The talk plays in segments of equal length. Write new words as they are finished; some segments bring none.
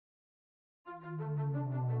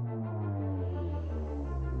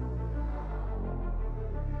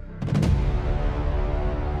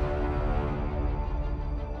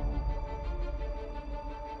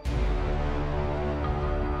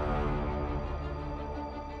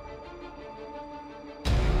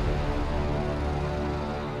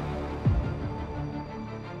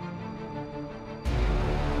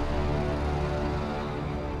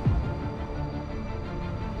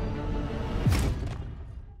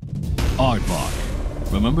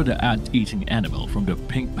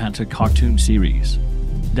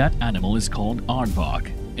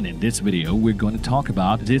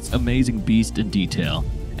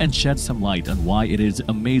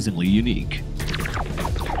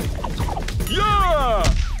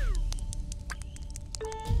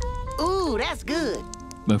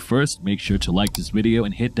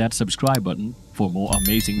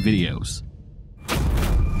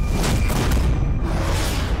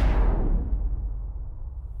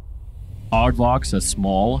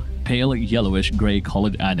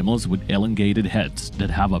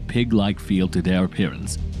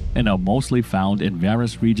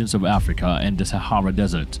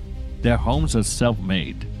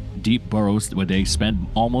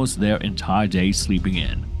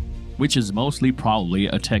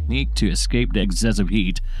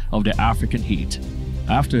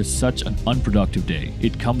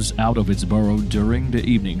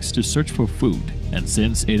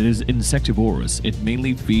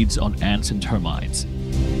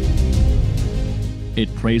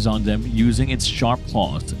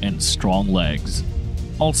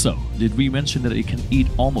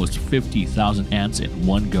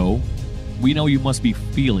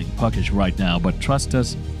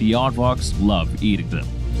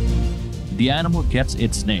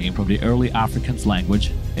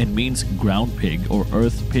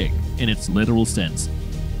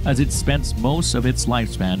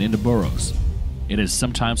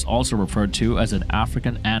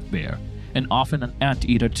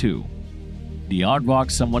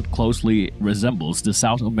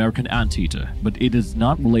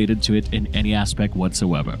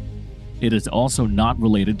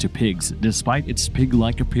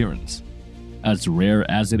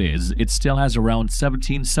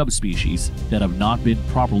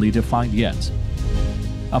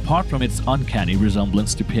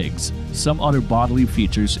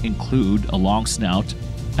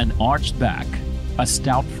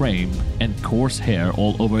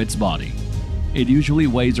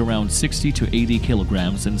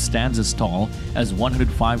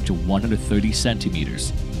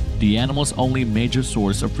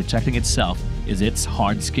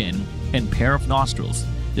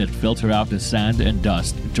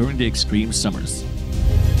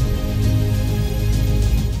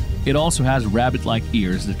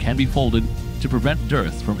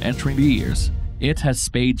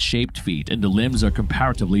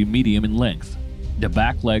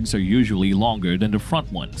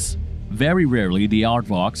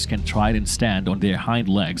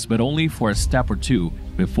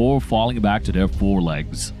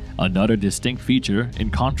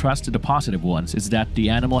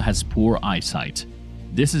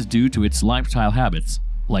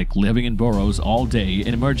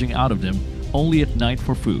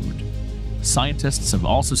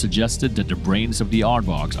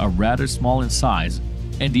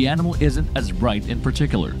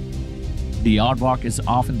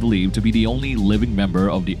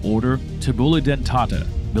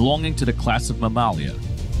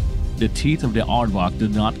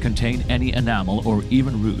any enamel or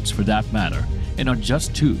even roots for that matter, and are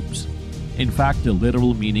just tubes. In fact, the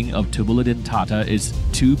literal meaning of 𝗔𝗦𝗔𝗥𝗏𝗏 is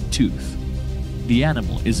tube tooth. The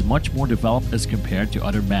animal is much more developed as compared to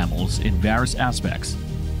other mammals in various aspects,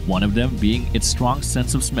 one of them being its strong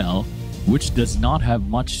sense of smell, which does not have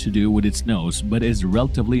much to do with its nose but is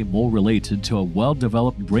relatively more related to a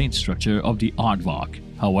well-developed brain structure of the aardvark.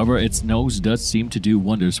 However, its nose does seem to do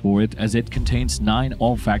wonders for it, as it contains 9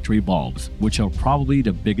 olfactory bulbs, which are probably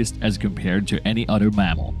the biggest as compared to any other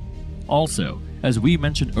mammal. Also, as we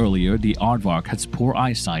mentioned earlier, the aardvark has poor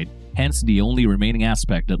eyesight, hence the only remaining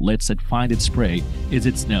aspect that lets it find its prey is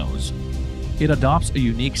its nose. It adopts a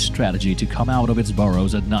unique strategy to come out of its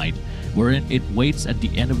burrows at night, wherein it waits at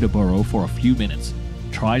the end of the burrow for a few minutes,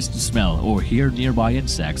 tries to smell or hear nearby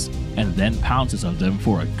insects, and then pounces on them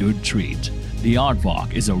for a good treat. The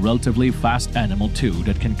aardvark is a relatively fast animal too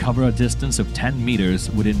that can cover a distance of 10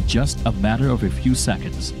 meters within just a matter of a few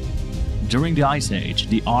seconds. During the Ice Age,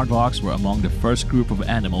 the aardvarks were among the first group of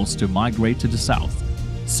animals to migrate to the south.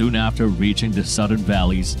 Soon after reaching the southern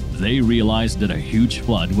valleys, they realized that a huge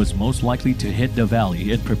flood was most likely to hit the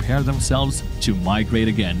valley and prepare themselves to migrate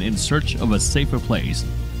again in search of a safer place,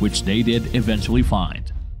 which they did eventually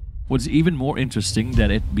find. What's even more interesting than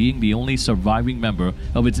it being the only surviving member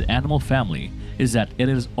of its animal family is that it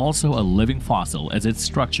is also a living fossil, as its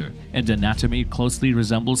structure and anatomy closely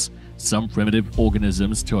resembles some primitive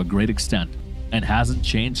organisms to a great extent and hasn't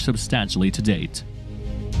changed substantially to date.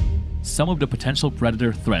 Some of the potential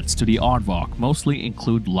predator threats to the aardvark mostly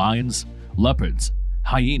include lions, leopards,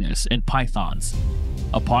 hyenas, and pythons.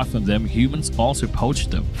 Apart from them, humans also poach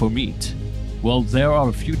them for meat. While there are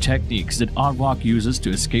a few techniques that aardvark uses to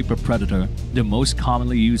escape a predator, the most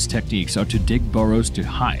commonly used techniques are to dig burrows to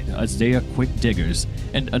hide, as they are quick diggers,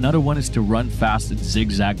 and another one is to run fast in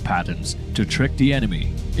zigzag patterns to trick the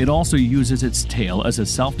enemy. It also uses its tail as a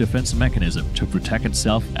self-defense mechanism to protect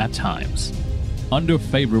itself at times. Under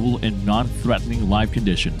favorable and non-threatening life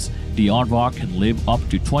conditions, the aardvark can live up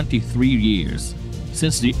to 23 years.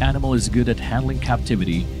 Since the animal is good at handling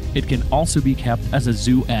captivity, it can also be kept as a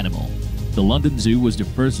zoo animal. The London Zoo was the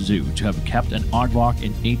first zoo to have kept an aardvark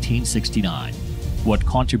in 1869. What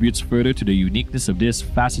contributes further to the uniqueness of this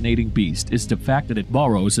fascinating beast is the fact that it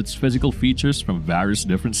borrows its physical features from various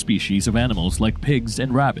different species of animals like pigs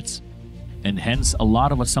and rabbits. And hence a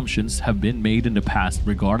lot of assumptions have been made in the past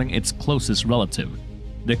regarding its closest relative.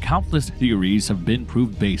 The countless theories have been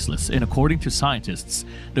proved baseless, and according to scientists,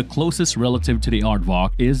 the closest relative to the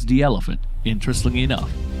aardvark is the elephant, interestingly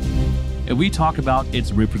enough. If we talk about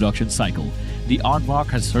its reproduction cycle, the aardvark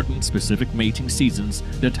has certain specific mating seasons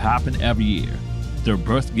that happen every year. Their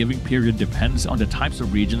birth-giving period depends on the types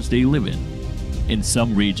of regions they live in. In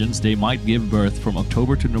some regions, they might give birth from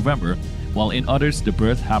October to November, while in others, the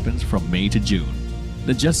birth happens from May to June.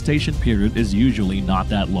 The gestation period is usually not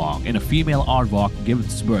that long, and a female aardvark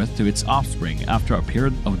gives birth to its offspring after a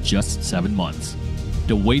period of just 7 months.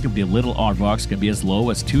 The weight of the little aardvarks can be as low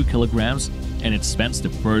as 2 kilograms, and it spends the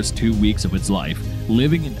first 2 weeks of its life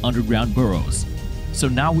living in underground burrows. So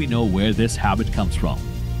now we know where this habit comes from.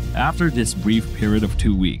 After this brief period of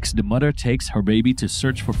 2 weeks, the mother takes her baby to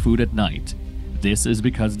search for food at night. This is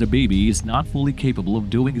because the baby is not fully capable of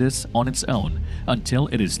doing this on its own until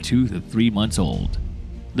it is 2 to 3 months old.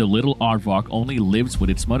 The little aardvark only lives with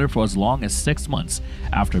its mother for as long as 6 months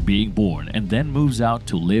after being born and then moves out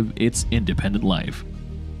to live its independent life.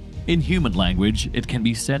 In human language, it can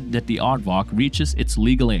be said that the aardvark reaches its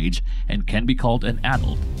legal age and can be called an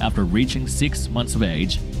adult after reaching 6 months of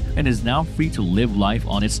age and is now free to live life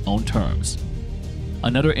on its own terms.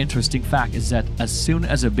 Another interesting fact is that as soon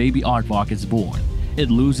as a baby aardvark is born, it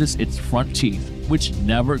loses its front teeth, which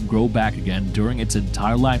never grow back again during its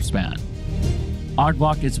entire lifespan.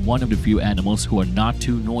 Aardvark is one of the few animals who are not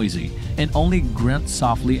too noisy and only grunt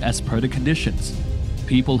softly as per the conditions.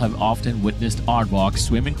 People have often witnessed aardvarks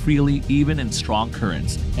swimming freely even in strong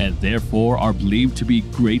currents and therefore are believed to be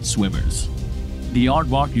great swimmers. The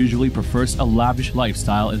aardvark usually prefers a lavish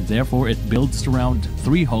lifestyle and therefore it builds around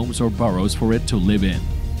 3 homes or burrows for it to live in.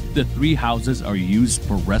 The 3 houses are used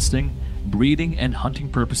for resting, breeding, and hunting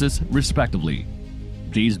purposes respectively.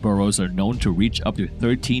 These burrows are known to reach up to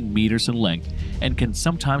 13 meters in length and can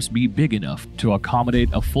sometimes be big enough to accommodate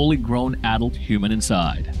a fully grown adult human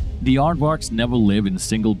inside. The aardvarks never live in a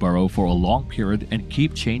single burrow for a long period and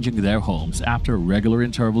keep changing their homes after regular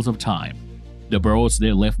intervals of time. The burrows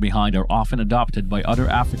they left behind are often adopted by other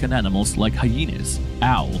African animals like hyenas,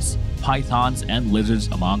 owls, pythons, and lizards,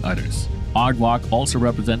 among others. Aardvark also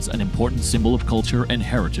represents an important symbol of culture and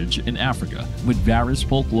heritage in Africa, with various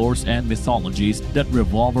folklores and mythologies that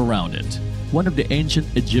revolve around it. One of the ancient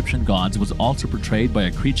Egyptian gods was also portrayed by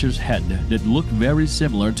a creature's head that looked very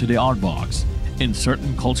similar to the aardvarks. In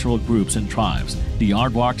certain cultural groups and tribes, the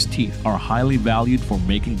aardvark's teeth are highly valued for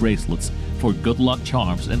making bracelets, for good luck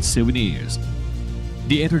charms, and souvenirs.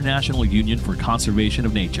 The International Union for Conservation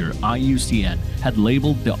of Nature (IUCN) had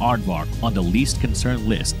labeled the aardvark on the least concern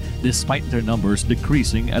list despite their numbers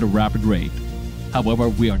decreasing at a rapid rate. However,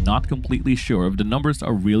 we are not completely sure if the numbers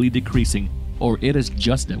are really decreasing or it is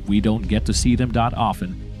just that we don't get to see them that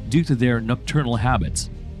often due to their nocturnal habits.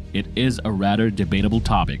 It is a rather debatable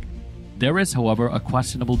topic. There is, however, a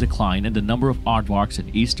questionable decline in the number of aardvarks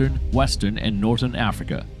in eastern, western, and northern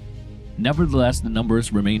Africa. Nevertheless, the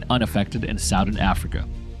numbers remain unaffected in southern Africa.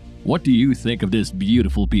 What do you think of this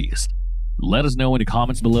beautiful beast? Let us know in the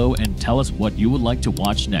comments below and tell us what you would like to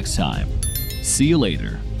watch next time. See you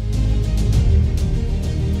later.